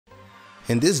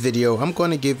In this video, I'm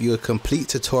going to give you a complete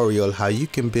tutorial how you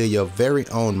can build your very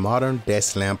own modern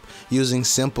desk lamp using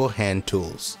simple hand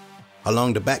tools.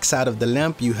 Along the back side of the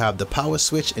lamp, you have the power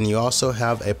switch, and you also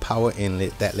have a power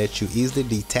inlet that lets you easily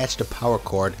detach the power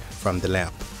cord from the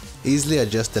lamp. Easily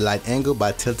adjust the light angle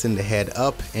by tilting the head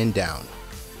up and down.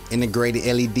 Integrated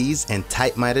LEDs and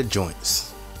tight miter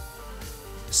joints.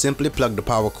 Simply plug the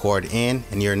power cord in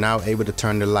and you're now able to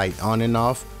turn the light on and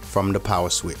off from the power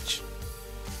switch.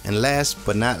 And last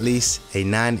but not least, a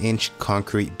 9-inch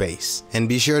concrete base. And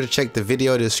be sure to check the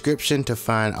video description to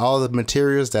find all the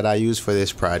materials that I use for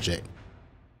this project.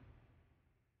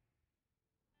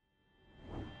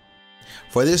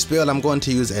 For this build, I'm going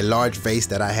to use a large vase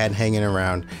that I had hanging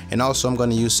around, and also I'm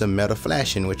going to use some metal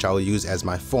flashing, which I will use as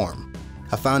my form.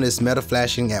 I found this metal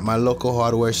flashing at my local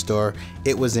hardware store.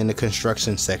 It was in the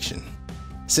construction section.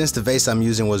 Since the vase I'm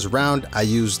using was round, I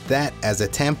used that as a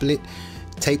template,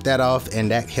 taped that off, and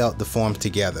that held the form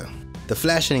together. The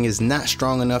flashing is not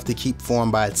strong enough to keep form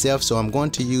by itself, so I'm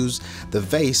going to use the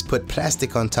vase, put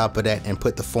plastic on top of that, and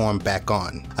put the form back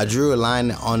on. I drew a line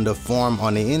on the form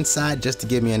on the inside just to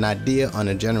give me an idea on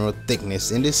the general thickness.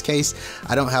 In this case,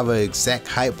 I don't have an exact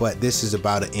height, but this is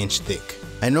about 1 inch thick.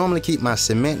 I normally keep my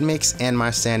cement mix and my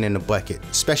sand in a bucket,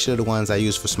 especially the ones I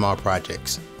use for small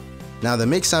projects. Now the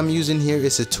mix I'm using here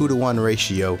is a 2-to-1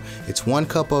 ratio. It's 1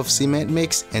 cup of cement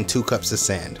mix and 2 cups of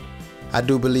sand. I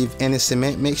do believe any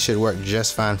cement mix should work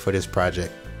just fine for this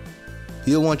project.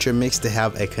 You'll want your mix to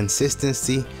have a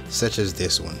consistency such as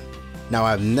this one. Now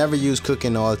I've never used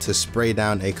cooking oil to spray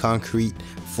down a concrete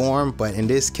form, but in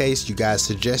this case you guys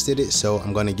suggested it, so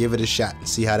I'm going to give it a shot and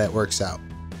see how that works out.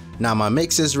 Now my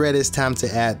mix is ready. It's time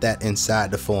to add that inside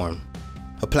the form.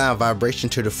 Applying vibration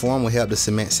to the form will help the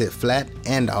cement sit flat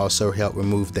and also help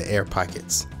remove the air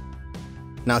pockets.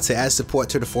 Now to add support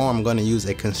to the form, I'm going to use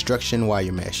a construction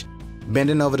wire mesh.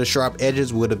 Bending over the sharp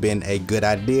edges would have been a good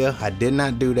idea. I did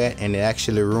not do that, and it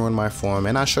actually ruined my form,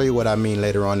 and I'll show you what I mean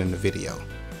later on in the video.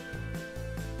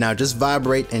 Now just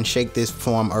vibrate and shake this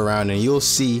form around and you'll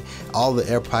see all the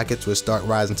air pockets will start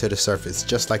rising to the surface,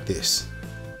 just like this.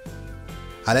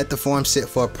 I let the form sit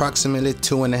for approximately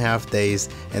 2.5 days,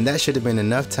 and that should have been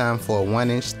enough time for a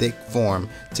 1-inch thick form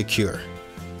to cure.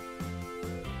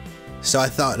 So I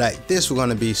thought that this was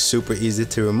going to be super easy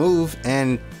to remove,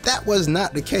 and that was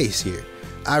not the case here.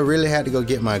 I really had to go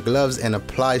get my gloves and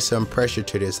apply some pressure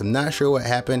to this. I'm not sure what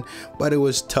happened, but it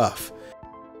was tough.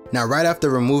 Now right after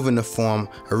removing the form,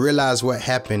 I realized what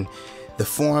happened. The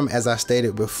form, as I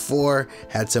stated before,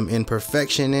 had some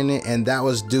imperfection in it, and that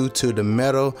was due to the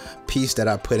metal piece that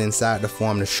I put inside the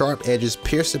form. The sharp edges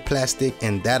pierced the plastic,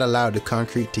 and that allowed the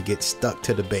concrete to get stuck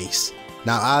to the base.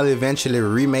 Now I'll eventually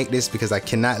remake this because I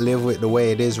cannot live with the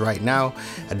way it is right now.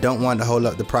 I don't want to hold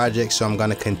up the project, so I'm going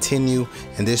to continue,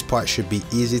 and this part should be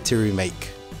easy to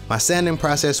remake. My sanding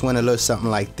process went a little something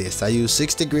like this. I used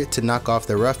 60 grit to knock off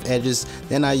the rough edges,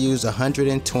 then I used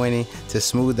 120 to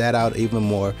smooth that out even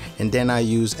more, and then I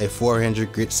used a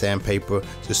 400 grit sandpaper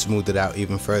to smooth it out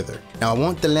even further. Now I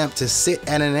want the lamp to sit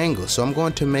at an angle, so I'm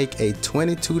going to make a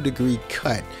 22-degree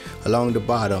cut along the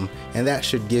bottom, and that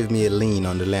should give me a lean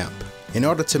on the lamp. In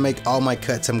order to make all my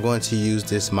cuts, I'm going to use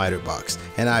this miter box,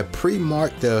 and I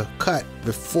pre-marked the cut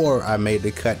before I made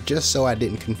the cut just so I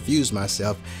didn't confuse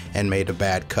myself and made a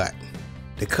bad cut.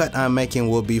 The cut I'm making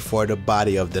will be for the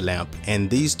body of the lamp, and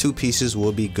these two pieces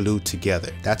will be glued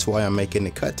together. That's why I'm making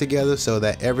the cut together, so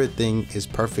that everything is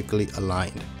perfectly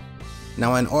aligned.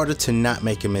 Now in order to not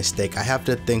make a mistake, I have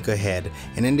to think ahead,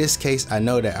 and in this case I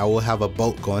know that I will have a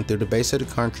bolt going through the base of the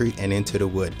concrete and into the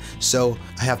wood, so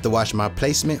I have to watch my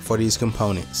placement for these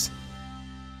components.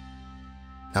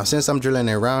 Now since I'm drilling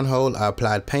a round hole, I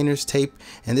applied painter's tape,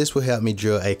 and this will help me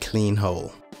drill a clean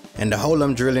hole. And the hole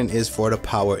I'm drilling is for the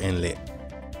power inlet.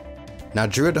 Now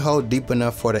drill the hole deep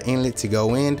enough for the inlet to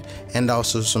go in, and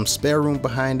also some spare room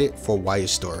behind it for wire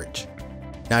storage.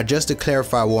 Now just to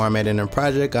clarify where I'm at in the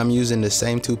project, I'm using the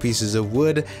same 2 pieces of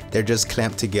wood. They're just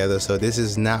clamped together, so this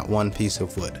is not one piece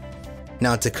of wood.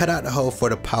 Now to cut out the hole for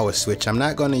the power switch, I'm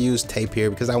not going to use tape here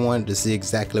because I wanted to see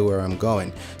exactly where I'm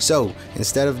going. So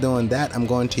instead of doing that, I'm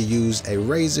going to use a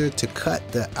razor to cut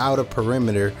the outer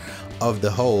perimeter of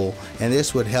the hole, and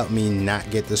this would help me not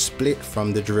get the split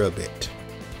from the drill bit.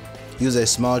 Use a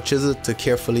small chisel to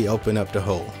carefully open up the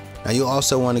hole. Now you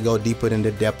also want to go deeper in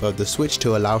the depth of the switch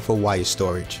to allow for wire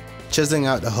storage. Chiseling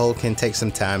out the hole can take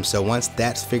some time, so once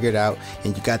that's figured out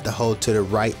and you got the hole to the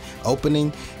right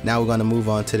opening, now we're going to move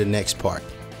on to the next part.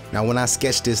 Now when I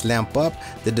sketched this lamp up,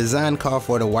 the design called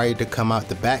for the wire to come out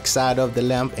the back side of the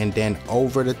lamp and then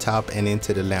over the top and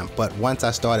into the lamp, but once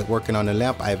I started working on the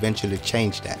lamp, I eventually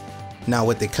changed that. Now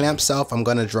with the clamps off, I'm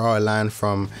going to draw a line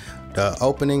from the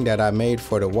opening that I made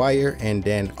for the wire, and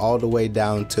then all the way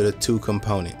down to the 2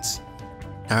 components.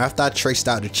 Now after I traced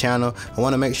out the channel, I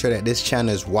want to make sure that this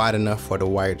channel is wide enough for the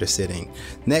wire to sit in.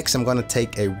 Next, I'm going to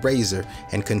take a razor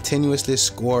and continuously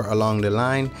score along the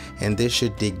line, and this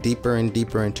should dig deeper and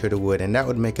deeper into the wood, and that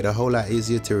would make it a whole lot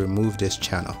easier to remove this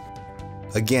channel.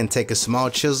 Again, take a small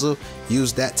chisel,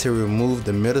 use that to remove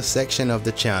the middle section of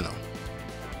the channel.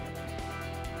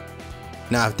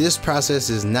 Now if this process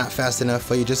is not fast enough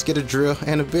for you, just get a drill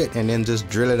and a bit and then just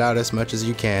drill it out as much as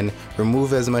you can,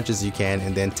 remove as much as you can,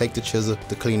 and then take the chisel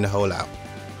to clean the hole out.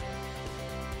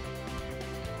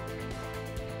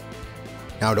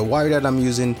 Now the wire that I'm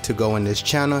using to go in this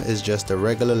channel is just a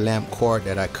regular lamp cord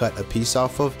that I cut a piece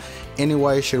off of. Any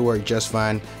wire should work just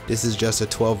fine. This is just a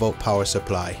 12-volt power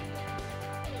supply.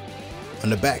 On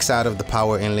the back side of the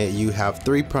power inlet, you have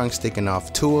 3 prongs sticking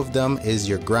off. 2 of them is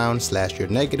your ground / your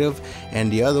negative,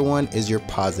 and the other one is your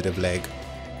positive leg.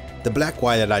 The black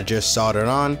wire that I just soldered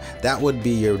on, that would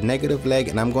be your negative leg,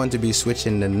 and I'm going to be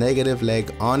switching the negative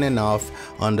leg on and off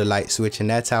on the light switch, and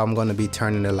that's how I'm going to be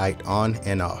turning the light on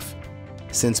and off.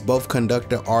 Since both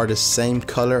conductors are the same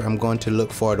color, I'm going to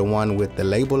look for the one with the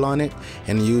label on it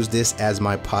and use this as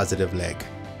my positive leg.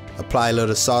 Apply a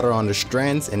little solder on the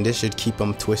strands, and this should keep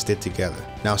them twisted together.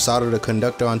 Now solder the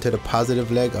conductor onto the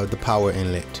positive leg of the power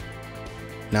inlet.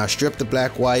 Now strip the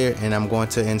black wire, and I'm going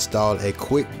to install a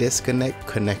quick disconnect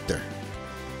connector.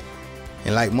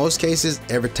 And like most cases,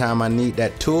 every time I need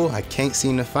that tool, I can't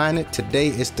seem to find it. Today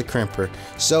it's the crimper.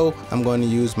 So I'm going to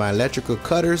use my electrical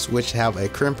cutters, which have a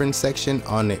crimping section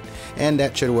on it, and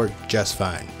that should work just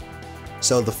fine.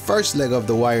 So the first leg of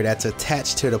the wire that's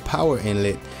attached to the power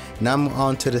inlet, now I'm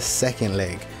on to the second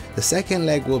leg. The second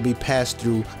leg will be passed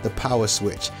through the power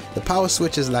switch. The power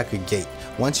switch is like a gate.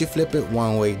 Once you flip it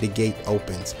one way, the gate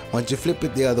opens. Once you flip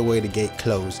it the other way, the gate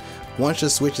closes. Once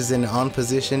your switch is in the on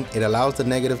position, it allows the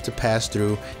negative to pass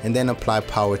through and then apply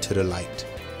power to the light.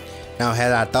 Now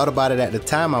had I thought about it at the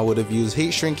time, I would have used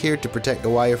heat shrink here to protect the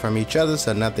wire from each other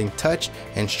so nothing touch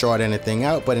and short anything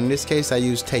out, but in this case I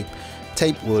used tape.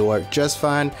 Tape will work just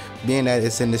fine, being that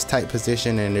it's in this tight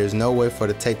position and there's no way for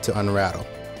the tape to unravel.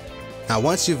 Now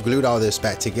once you've glued all this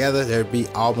back together, it would be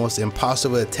almost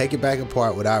impossible to take it back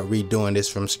apart without redoing this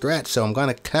from scratch, so I'm going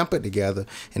to clamp it together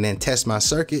and then test my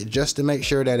circuit just to make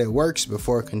sure that it works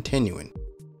before continuing.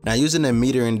 Now using a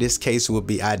meter in this case would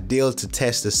be ideal to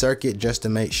test the circuit just to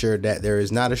make sure that there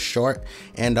is not a short,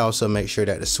 and also make sure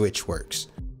that the switch works.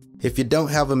 If you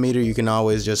don't have a meter, you can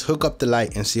always just hook up the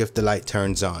light and see if the light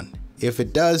turns on. If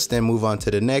it does, then move on to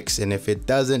the next, and if it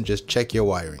doesn't, just check your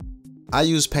wiring. I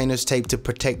use painter's tape to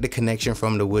protect the connection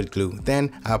from the wood glue.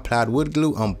 Then I applied wood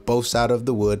glue on both sides of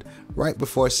the wood right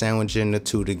before sandwiching the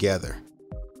 2 together.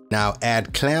 Now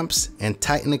add clamps and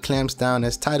tighten the clamps down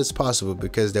as tight as possible,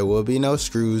 because there will be no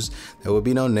screws, there will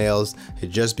be no nails, it'll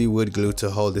just be wood glue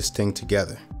to hold this thing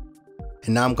together.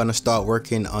 And now I'm going to start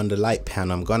working on the light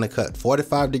panel. I'm going to cut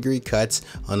 45-degree cuts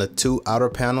on the 2 outer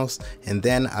panels, and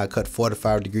then I cut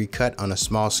 45-degree cut on a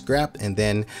small scrap, and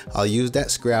then I'll use that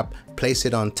scrap, place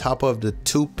it on top of the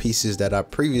 2 pieces that I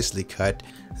previously cut.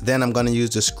 Then I'm going to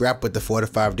use the scrap with the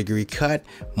 45-degree cut,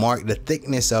 mark the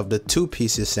thickness of the 2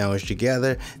 pieces sandwiched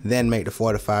together, then make the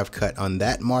 45 cut on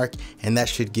that mark, and that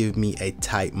should give me a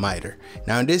tight miter.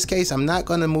 Now in this case, I'm not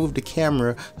going to move the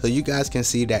camera so you guys can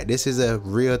see that this is a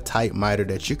real tight miter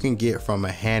that you can get from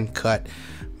a hand cut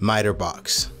miter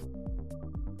box.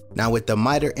 Now with the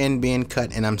miter end being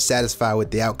cut and I'm satisfied with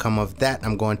the outcome of that,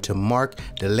 I'm going to mark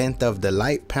the length of the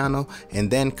light panel and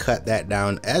then cut that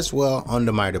down as well on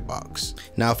the miter box.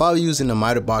 Now if I was using the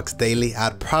miter box daily,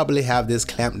 I'd probably have this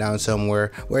clamped down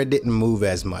somewhere where it didn't move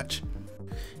as much.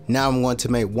 Now I'm going to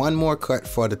make one more cut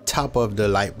for the top of the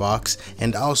light box,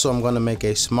 and also I'm going to make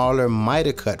a smaller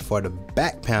miter cut for the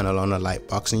back panel on the light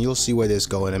box, and you'll see where this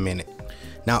goes in a minute.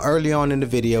 Now early on in the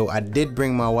video, I did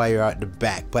bring my wire out the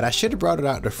back, but I should have brought it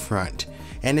out the front.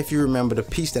 And if you remember the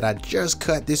piece that I just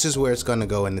cut, this is where it's going to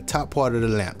go, in the top part of the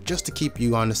lamp, just to keep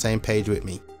you on the same page with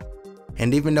me.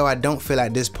 And even though I don't feel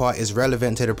like this part is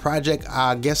relevant to the project,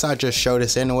 I guess I'll just show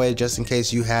this anyway, just in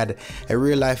case you had a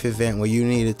real life event where you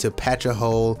needed to patch a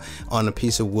hole on a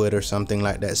piece of wood or something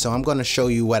like that. So I'm going to show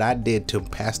you what I did to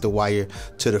pass the wire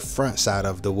to the front side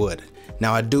of the wood.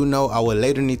 Now I do know I will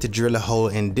later need to drill a hole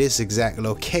in this exact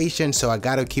location, so I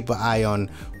gotta keep an eye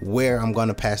on where I'm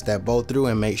gonna pass that bolt through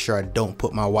and make sure I don't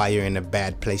put my wire in a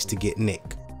bad place to get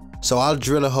nicked. So I'll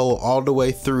drill a hole all the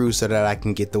way through so that I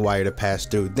can get the wire to pass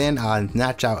through. Then I'll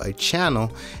notch out a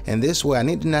channel, and this way I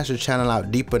need to notch the channel out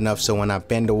deep enough so when I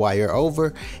bend the wire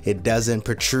over, it doesn't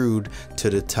protrude to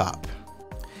the top.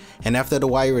 And after the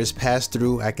wire is passed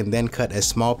through, I can then cut a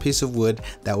small piece of wood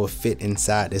that will fit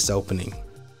inside this opening.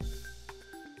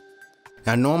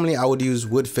 Now normally I would use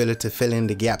wood filler to fill in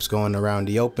the gaps going around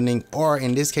the opening, or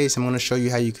in this case I'm going to show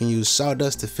you how you can use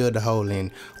sawdust to fill the hole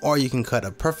in, or you can cut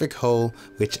a perfect hole,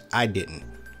 which I didn't.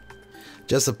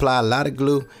 Just apply a lot of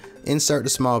glue, insert the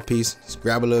small piece,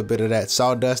 grab a little bit of that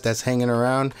sawdust that's hanging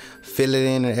around, fill it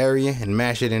in an area and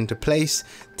mash it into place.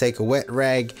 Take a wet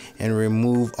rag and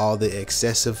remove all the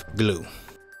excessive glue.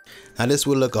 Now this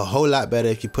will look a whole lot better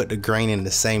if you put the grain in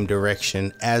the same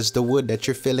direction as the wood that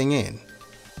you're filling in.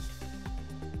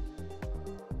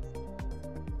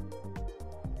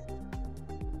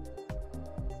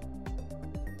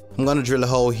 I'm going to drill a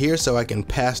hole here so I can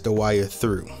pass the wire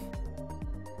through.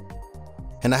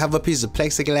 And I have a piece of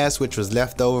plexiglass which was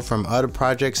left over from other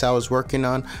projects I was working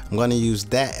on. I'm going to use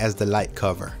that as the light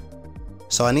cover.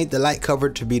 So I need the light cover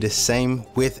to be the same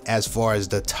width as far as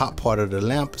the top part of the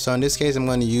lamp. So in this case I'm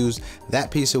going to use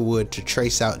that piece of wood to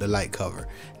trace out the light cover.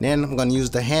 Then I'm going to use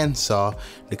the hand saw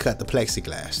to cut the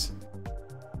plexiglass.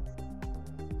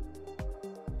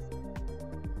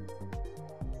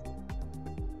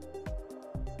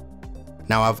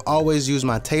 Now I've always used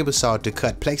my table saw to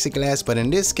cut plexiglass, but in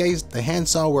this case the hand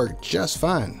saw worked just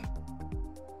fine.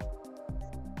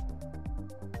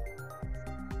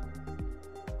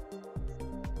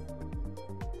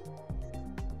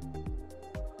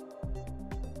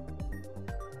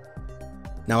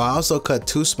 Now I also cut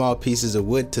two small pieces of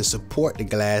wood to support the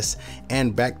glass,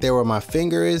 and back there where my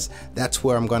finger is, that's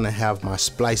where I'm going to have my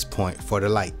splice point for the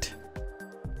light.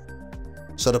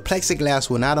 So the plexiglass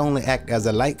will not only act as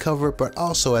a light cover but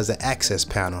also as an access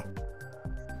panel.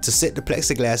 To sit the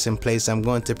plexiglass in place, I'm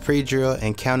going to pre-drill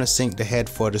and countersink the head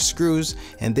for the screws.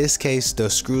 In this case, the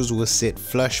screws will sit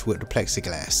flush with the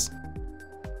plexiglass.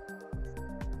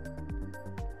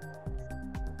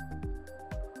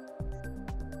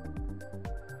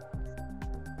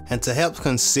 And to help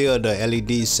conceal the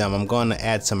LEDs some, I'm going to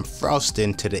add some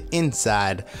frosting to the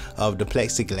inside of the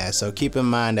plexiglass. So keep in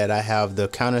mind that I have the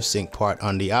countersink part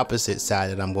on the opposite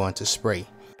side that I'm going to spray.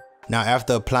 Now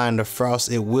after applying the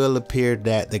frost, it will appear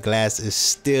that the glass is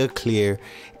still clear,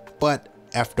 but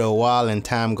after a while and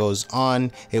time goes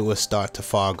on, it will start to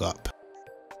fog up.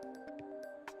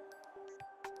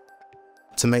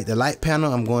 To make the light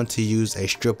panel, I'm going to use a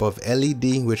strip of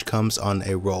LED which comes on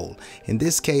a roll. In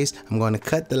this case, I'm going to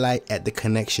cut the light at the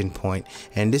connection point,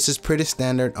 and this is pretty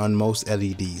standard on most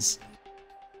LEDs.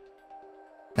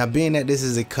 Now being that this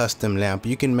is a custom lamp,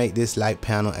 you can make this light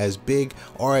panel as big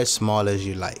or as small as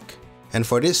you like. And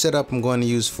for this setup, I'm going to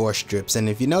use 4 strips, and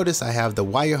if you notice I have the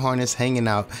wire harness hanging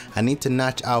out. I need to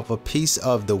notch out a piece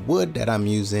of the wood that I'm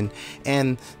using,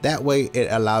 and that way it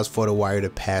allows for the wire to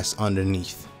pass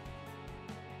underneath.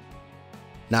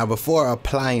 Now before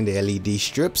applying the LED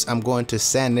strips, I'm going to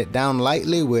sand it down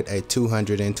lightly with a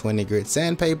 220 grit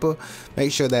sandpaper.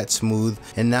 Make sure that's smooth,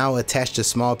 and now attach the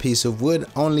small piece of wood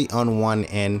only on one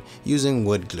end using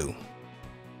wood glue.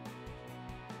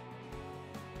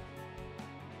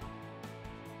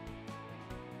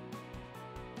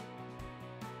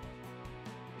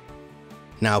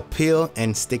 Now peel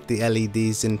and stick the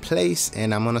LEDs in place,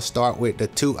 and I'm going to start with the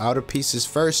 2 outer pieces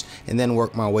first and then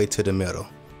work my way to the middle.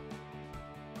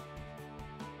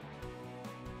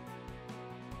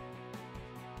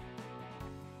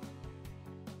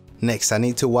 Next, I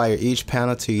need to wire each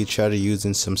panel to each other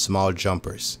using some small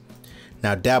jumpers.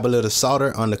 Now dab a little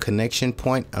solder on the connection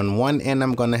point. On one end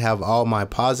I'm going to have all my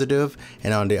positive,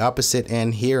 and on the opposite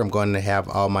end here I'm going to have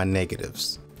all my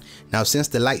negatives. Now since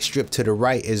the light strip to the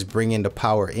right is bringing the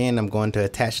power in, I'm going to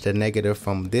attach the negative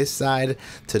from this side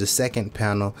to the second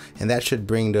panel, and that should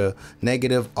bring the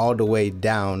negative all the way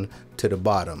down to the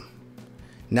bottom.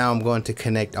 Now I'm going to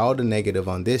connect all the negative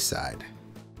on this side.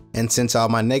 And since all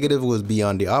my negative will be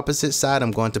on the opposite side,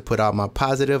 I'm going to put all my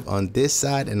positive on this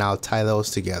side, and I'll tie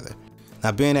those together.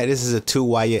 Now being that this is a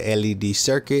 2-wire LED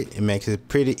circuit, it makes it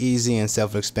pretty easy and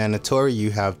self-explanatory.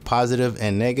 You have positive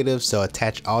and negative, so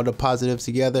attach all the positives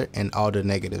together and all the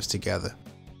negatives together.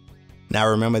 Now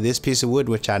remember this piece of wood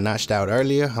which I notched out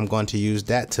earlier, I'm going to use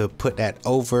that to put that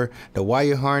over the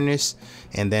wire harness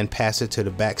and then pass it to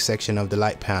the back section of the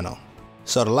light panel.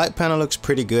 So the light panel looks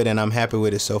pretty good and I'm happy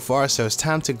with it so far, so it's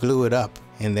time to glue it up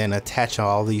and then attach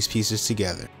all these pieces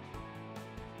together.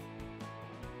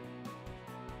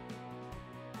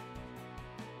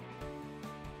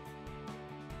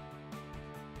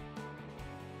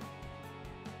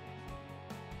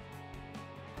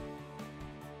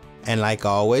 And like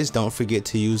always, don't forget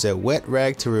to use a wet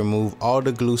rag to remove all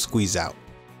the glue squeeze out.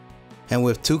 And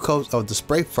with 2 coats of the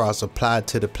spray frost applied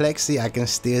to the plexi, I can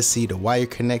still see the wire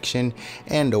connection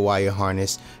and the wire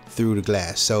harness through the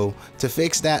glass. So to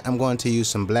fix that, I'm going to use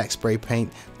some black spray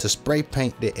paint to spray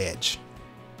paint the edge.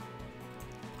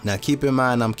 Now keep in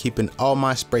mind, I'm keeping all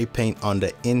my spray paint on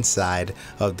the inside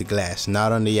of the glass,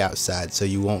 not on the outside, so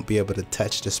you won't be able to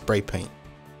touch the spray paint.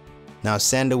 Now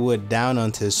sand the wood down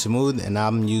until it's smooth, and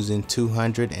I'm using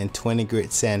 220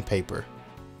 grit sandpaper.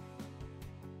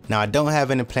 Now I don't have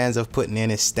any plans of putting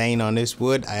any stain on this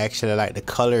wood. I actually like the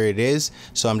color it is,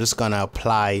 so I'm just gonna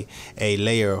apply a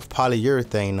layer of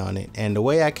polyurethane on it. And the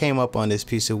way I came up on this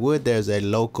piece of wood, there's a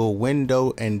local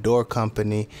window and door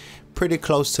company pretty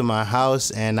close to my house,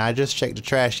 and I just checked the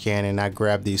trash can and I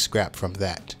grabbed these scrap from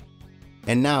that.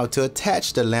 And now to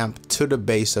attach the lamp to the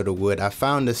base of the wood, I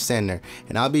found the center,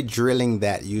 and I'll be drilling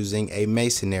that using a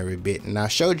masonry bit. And I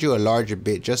showed you a larger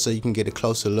bit just so you can get a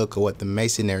closer look at what the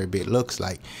masonry bit looks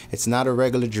like. It's not a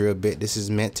regular drill bit. This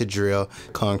is meant to drill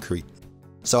concrete.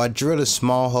 So I drilled a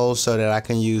small hole so that I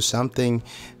can use something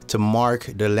to mark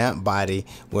the lamp body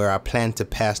where I plan to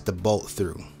pass the bolt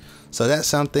through. So that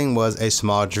something was a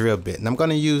small drill bit, and I'm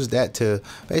going to use that to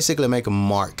basically make a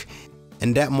mark.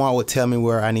 And that mark will tell me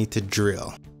where I need to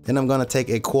drill. Then I'm going to take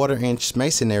a 1/4 inch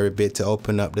masonry bit to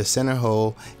open up the center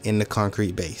hole in the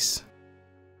concrete base.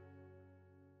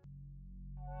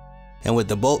 And with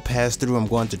the bolt passed through, I'm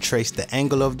going to trace the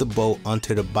angle of the bolt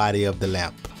onto the body of the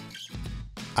lamp.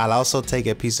 I'll also take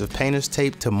a piece of painter's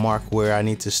tape to mark where I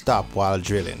need to stop while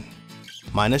drilling.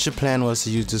 My initial plan was to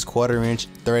use this 1/4 inch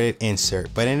threaded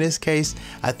insert, but in this case,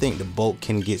 I think the bolt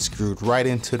can get screwed right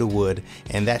into the wood,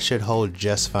 and that should hold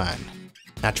just fine.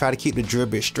 Now try to keep the drill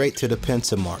bit straight to the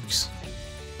pencil marks.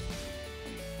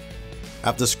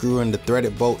 After screwing the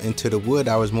threaded bolt into the wood,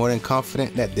 I was more than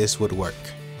confident that this would work.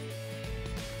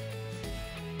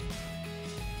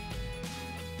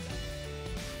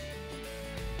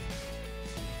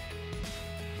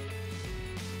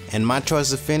 And my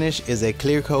choice of finish is a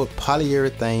clear coat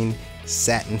polyurethane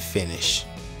satin finish.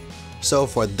 So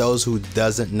for those who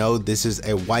doesn't know, this is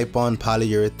a wipe on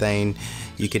polyurethane.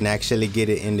 You can actually get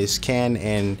it in this can,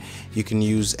 and you can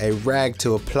use a rag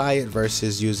to apply it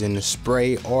versus using a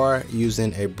spray or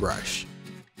using a brush.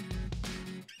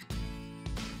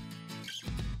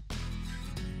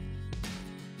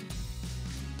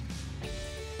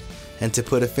 And to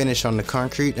put a finish on the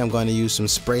concrete, I'm going to use some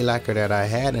spray lacquer that I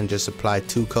had and just apply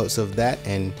 2 coats of that,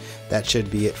 and that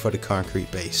should be it for the concrete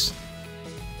base.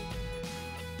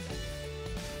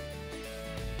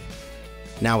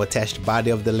 Now attach the body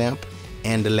of the lamp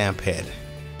and the lamp head.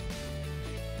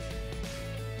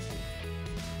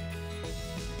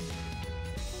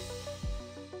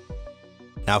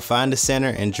 Now find the center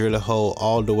and drill a hole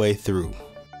all the way through.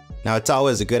 Now it's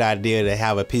always a good idea to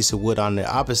have a piece of wood on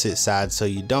the opposite side so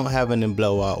you don't have any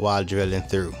blowout while drilling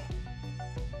through.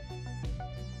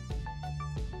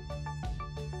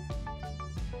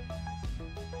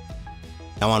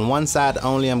 Now on one side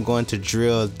only, I'm going to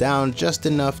drill down just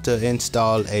enough to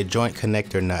install a joint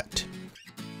connector nut.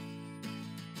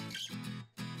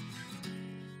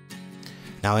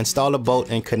 Now install a bolt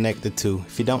and connect the two.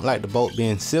 If you don't like the bolt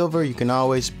being silver, you can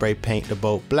always spray paint the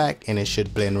bolt black and it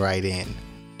should blend right in.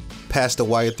 Pass the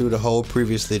wire through the hole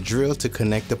previously drilled to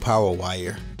connect the power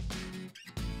wire.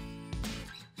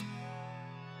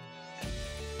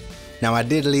 Now I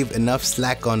did leave enough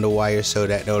slack on the wire so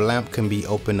that the lamp can be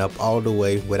opened up all the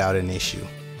way without an issue.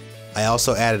 I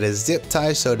also added a zip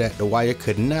tie so that the wire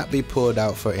could not be pulled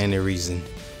out for any reason.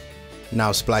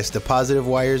 Now splice the positive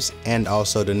wires and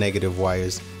also the negative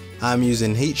wires. I'm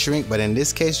using heat shrink, but in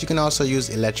this case you can also use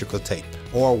electrical tape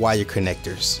or wire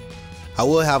connectors. I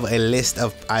will have a list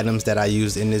of items that I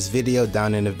used in this video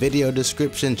down in the video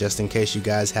description, just in case you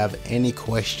guys have any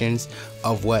questions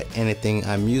of what anything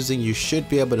I'm using. You should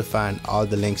be able to find all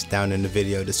the links down in the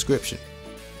video description.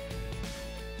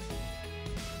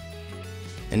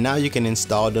 And now you can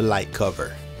install the light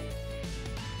cover.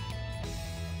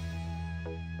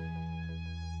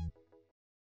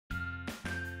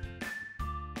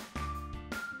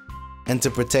 And to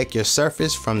protect your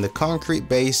surface from the concrete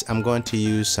base, I'm going to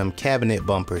use some cabinet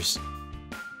bumpers.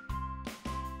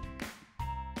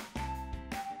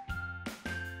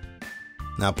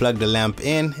 Now plug the lamp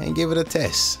in and give it a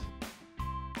test.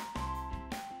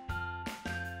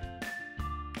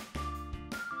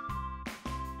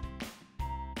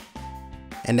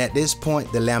 And at this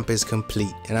point the lamp is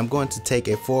complete, and I'm going to take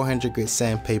a 400 grit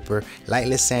sandpaper,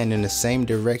 lightly sand in the same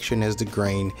direction as the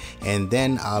grain, and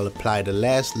then I'll apply the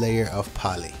last layer of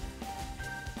poly.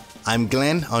 I'm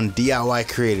Glenn on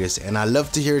DIY Creators, and I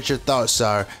love to hear what your thoughts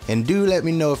are, and do let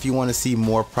me know if you want to see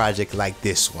more projects like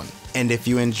this one. And if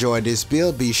you enjoyed this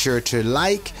build, be sure to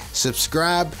like,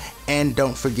 subscribe, and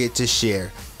don't forget to share.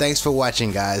 Thanks for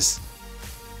watching, guys.